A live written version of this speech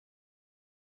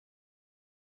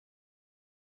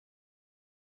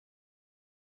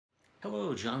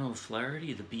Hello, John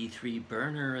O'Flaherty, the B3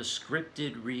 Burner, a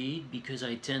scripted read because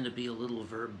I tend to be a little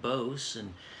verbose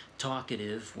and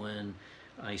talkative when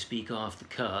I speak off the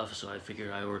cuff, so I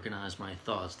figured I organize my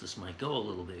thoughts. This might go a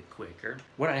little bit quicker.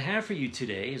 What I have for you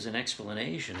today is an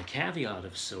explanation, a caveat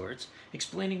of sorts,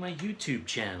 explaining my YouTube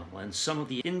channel and some of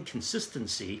the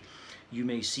inconsistency you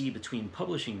may see between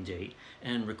publishing date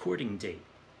and recording date.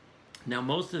 Now,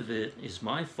 most of it is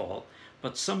my fault,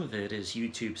 but some of it is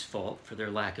YouTube's fault for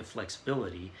their lack of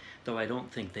flexibility, though I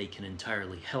don't think they can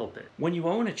entirely help it. When you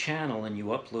own a channel and you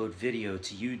upload video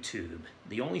to YouTube,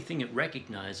 the only thing it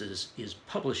recognizes is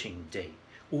publishing date,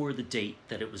 or the date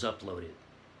that it was uploaded.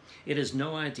 It has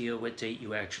no idea what date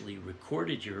you actually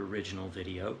recorded your original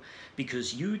video,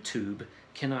 because YouTube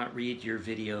cannot read your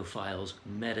video file's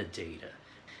metadata,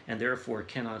 and therefore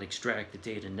cannot extract the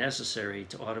data necessary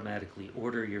to automatically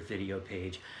order your video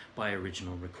page by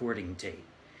original recording date.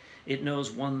 It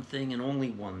knows one thing and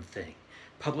only one thing: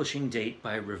 publishing date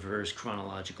by reverse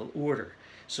chronological order,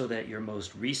 so that your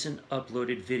most recent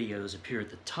uploaded videos appear at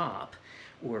the top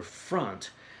or front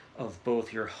of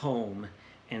both your home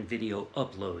and video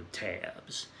upload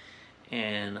tabs.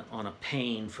 And on a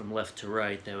pane from left to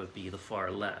right, that would be the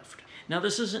far left. Now,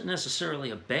 this isn't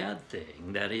necessarily a bad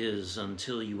thing, that is,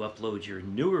 until you upload your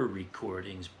newer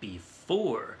recordings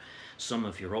before some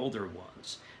of your older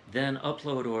ones. Then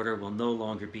upload order will no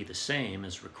longer be the same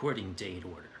as recording date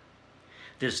order.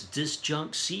 This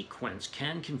disjunct sequence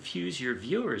can confuse your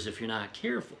viewers if you're not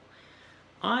careful.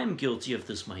 I'm guilty of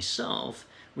this myself,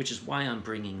 which is why I'm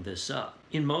bringing this up.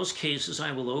 In most cases,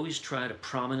 I will always try to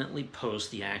prominently post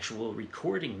the actual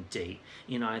recording date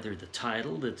in either the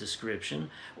title, the description,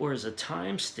 or as a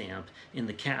timestamp in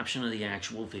the caption of the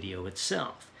actual video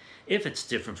itself, if it's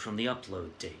different from the upload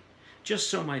date, just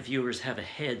so my viewers have a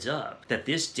heads up that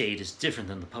this date is different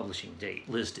than the publishing date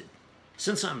listed.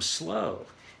 Since I'm slow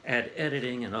at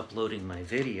editing and uploading my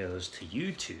videos to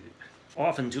YouTube,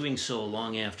 often doing so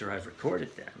long after I've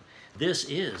recorded them, this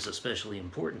is especially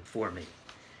important for me.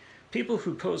 People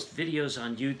who post videos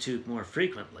on YouTube more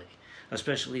frequently,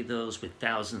 especially those with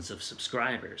thousands of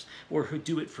subscribers, or who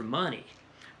do it for money,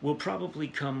 will probably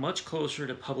come much closer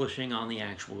to publishing on the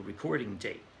actual recording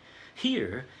date.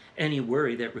 Here, any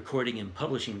worry that recording and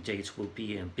publishing dates will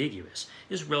be ambiguous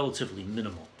is relatively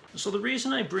minimal. So the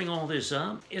reason I bring all this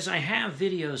up is I have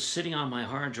videos sitting on my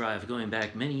hard drive going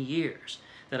back many years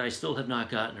that I still have not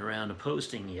gotten around to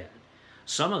posting yet.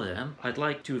 Some of them I'd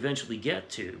like to eventually get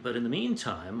to, but in the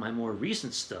meantime, my more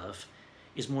recent stuff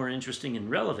is more interesting and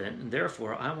relevant, and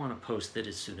therefore I want to post it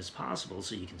as soon as possible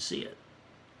so you can see it.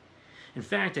 In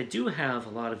fact, I do have a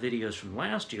lot of videos from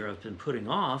last year I've been putting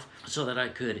off so that I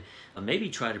could maybe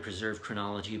try to preserve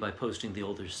chronology by posting the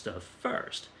older stuff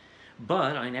first.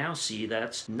 But I now see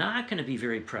that's not going to be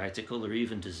very practical or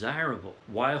even desirable.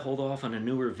 Why hold off on a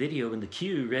newer video in the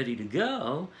queue ready to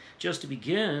go just to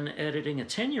begin editing a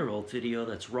 10-year-old video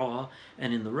that's raw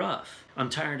and in the rough?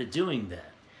 I'm tired of doing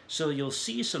that. So you'll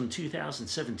see some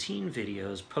 2017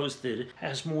 videos posted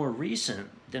as more recent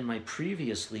than my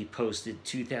previously posted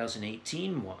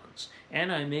 2018 ones.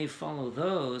 And I may follow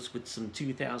those with some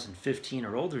 2015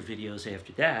 or older videos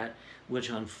after that, which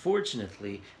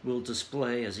unfortunately will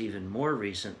display as even more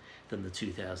recent than the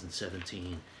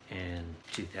 2017 and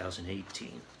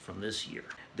 2018 from this year.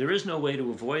 There is no way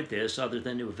to avoid this other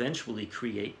than to eventually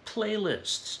create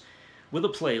playlists. With a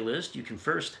playlist, you can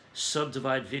first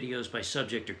subdivide videos by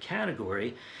subject or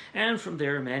category, and from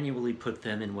there manually put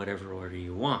them in whatever order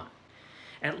you want.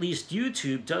 At least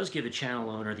YouTube does give a channel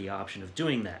owner the option of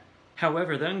doing that.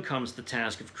 However, then comes the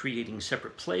task of creating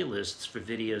separate playlists for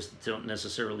videos that don't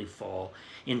necessarily fall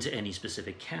into any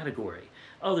specific category,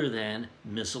 other than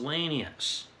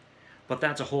miscellaneous. But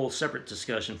that's a whole separate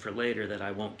discussion for later that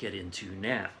I won't get into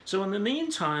now. So in the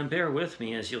meantime, bear with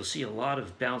me as you'll see a lot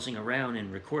of bouncing around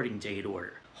in recording date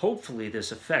order. Hopefully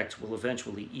this effect will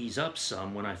eventually ease up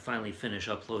some when I finally finish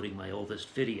uploading my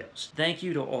oldest videos. Thank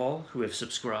you to all who have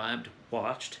subscribed,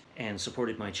 watched, and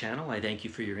supported my channel. I thank you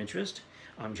for your interest.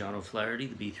 I'm John O'Flaherty,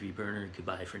 the B3 Burner.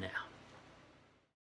 Goodbye for now.